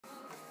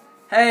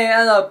Hey,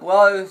 hello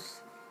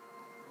bros.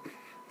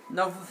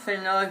 Another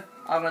thing though,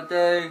 I'm gonna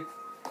do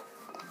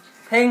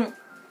pink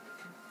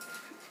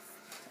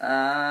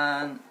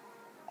and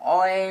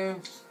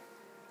orange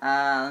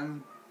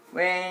and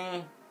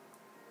green,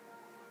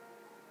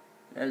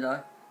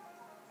 yellow,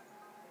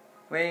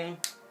 green,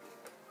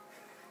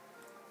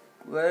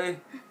 blue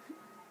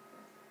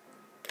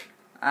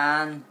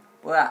and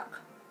black.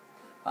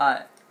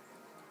 Right,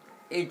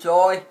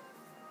 enjoy.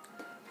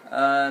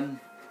 PewDiePie.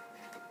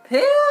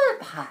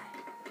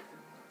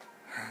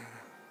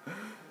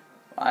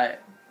 Right,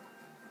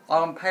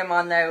 I'm gonna paint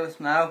my nails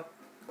now.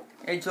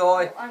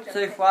 Enjoy.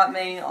 Subscribe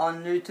me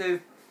on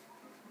YouTube,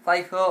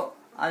 Facebook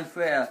and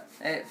Twitter.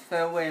 It's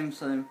Phil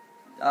Williamson,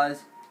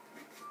 guys.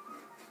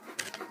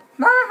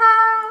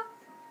 Maha!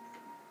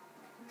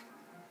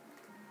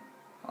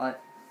 Right,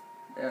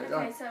 there we go.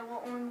 Okay, so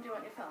what one do you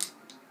want your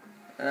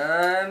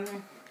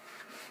film?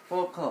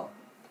 What colour?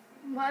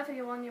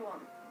 Whatever one you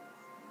want.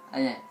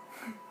 And then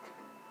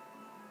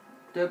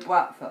do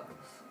black first.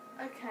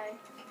 Okay.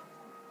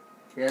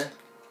 Yeah.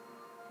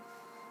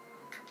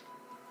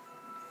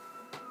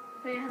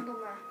 Put your hand on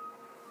there.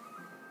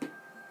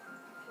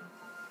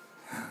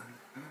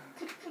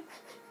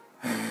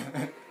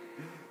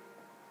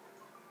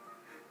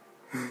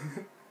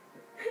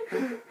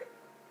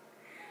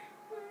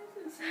 Why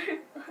is it so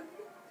funny?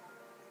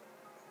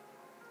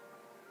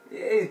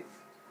 Yeah.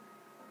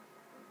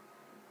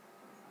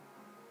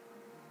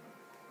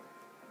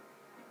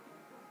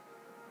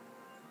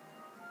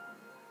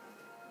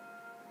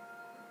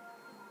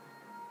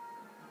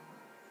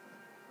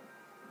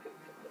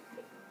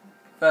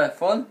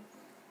 First one.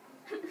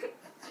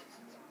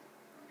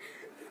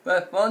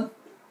 First one.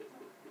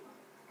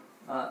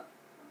 What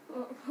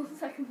will the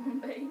second one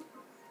be?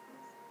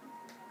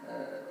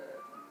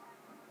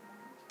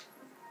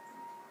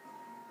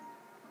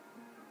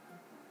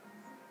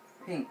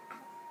 Pink.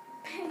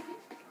 Pink.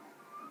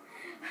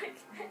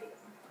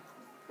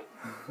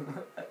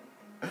 Okay.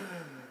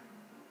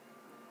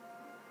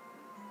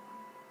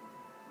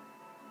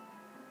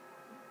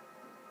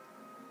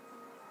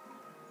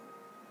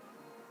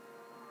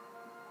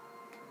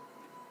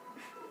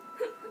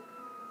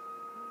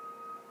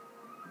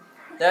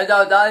 There you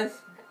go,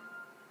 guys.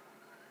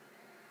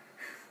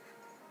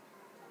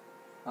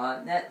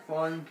 Next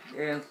one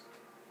is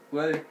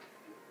blue.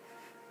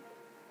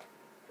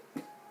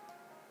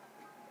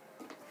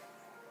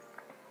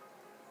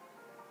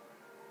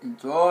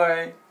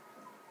 Enjoy.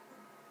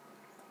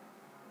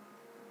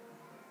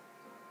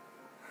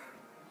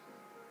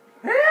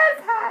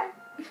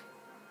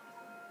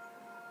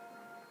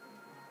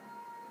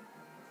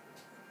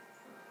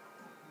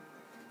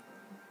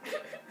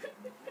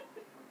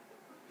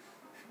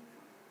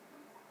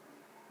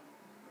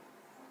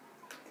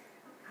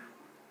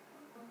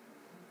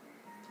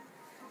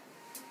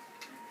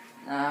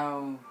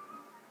 Now,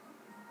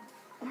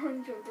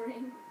 Orange or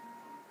green?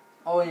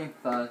 orange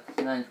first,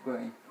 and then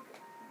green.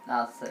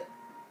 That's it.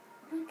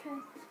 Okay.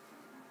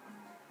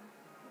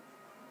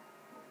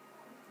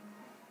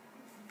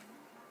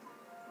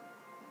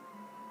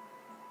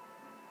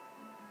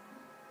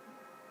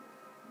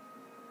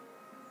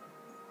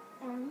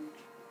 Orange.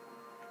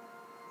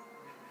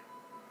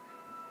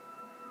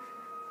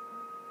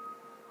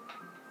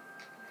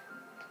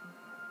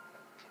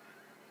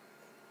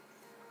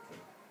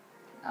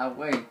 Now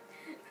wait.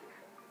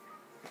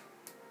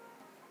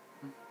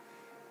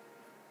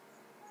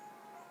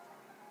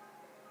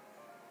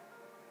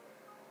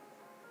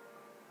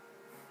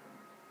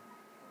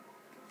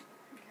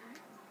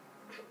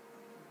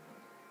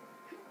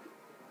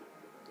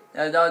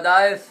 There you go,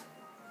 guys.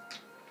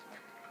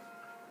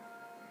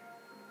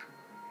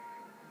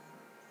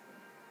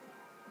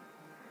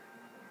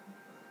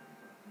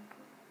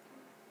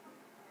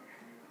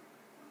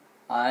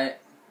 Alright.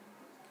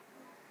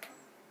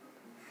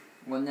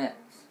 What next?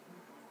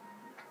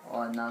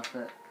 Oh, and that's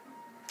it.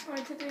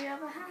 Want to do the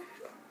other hand?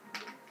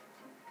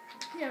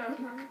 Yeah,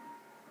 no.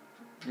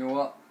 You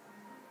what?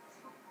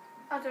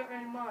 I don't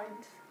really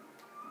mind.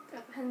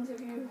 Depends if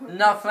you want.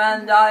 Enough,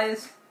 man,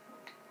 guys.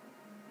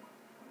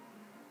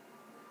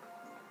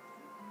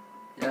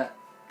 Yeah.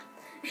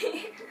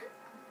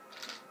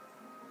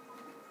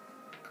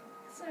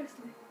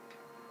 Seriously.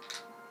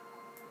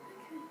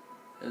 Okay.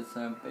 It's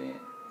so big.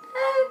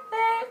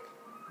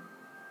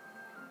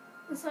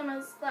 The same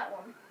as that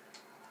one.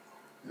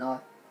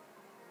 No.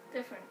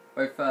 Different.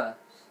 Wait first.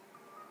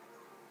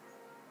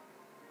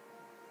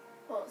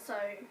 What, so...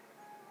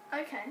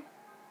 Okay.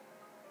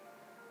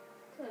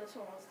 So this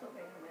one will still be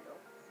in the middle.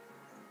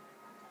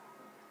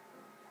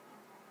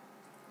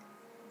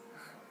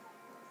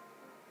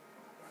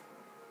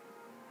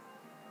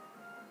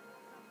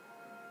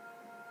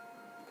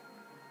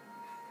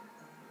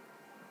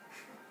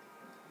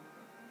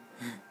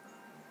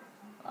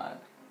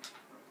 Alright.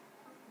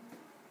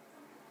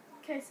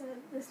 Okay, so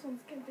this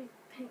one's going to be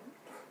pink.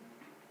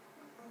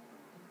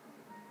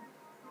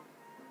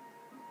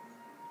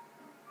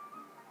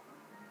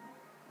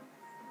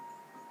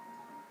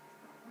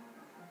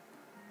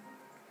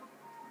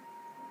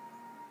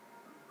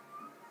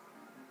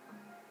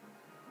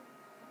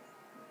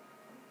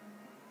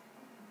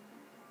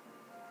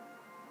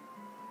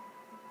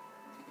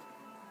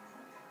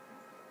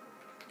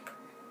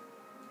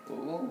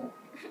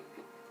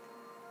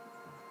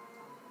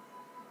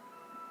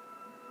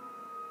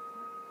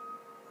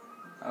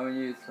 I want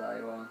you to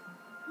say one.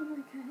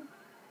 Okay.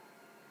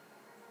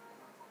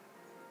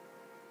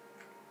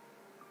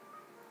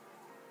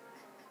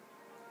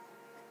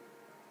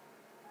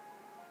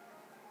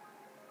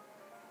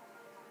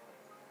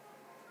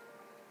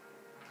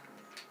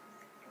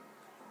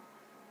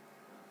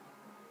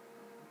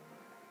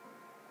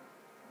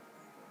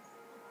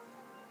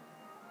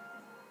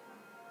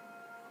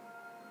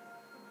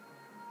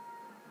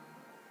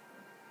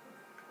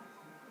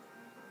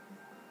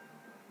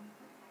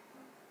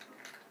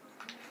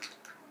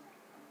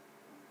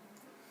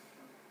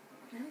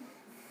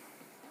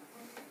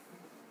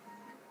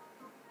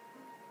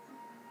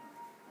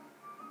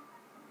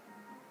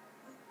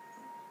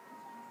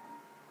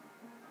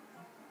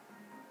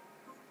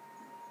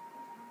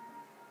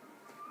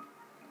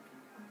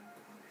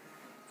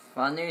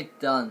 Finally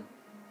done.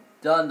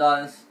 Done,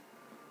 guys.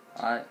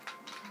 Alright.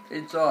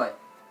 Enjoy.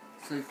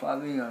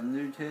 Subscribe me on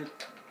YouTube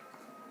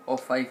or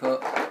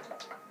Facebook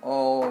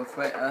or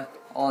Twitter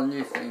or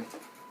anything.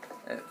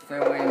 It's Phil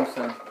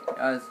Williamson.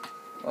 Guys,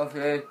 love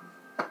you.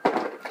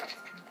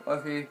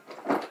 Love you.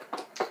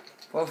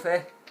 Love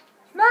you.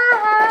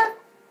 Smile!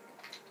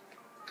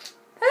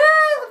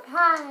 Here's the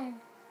pie!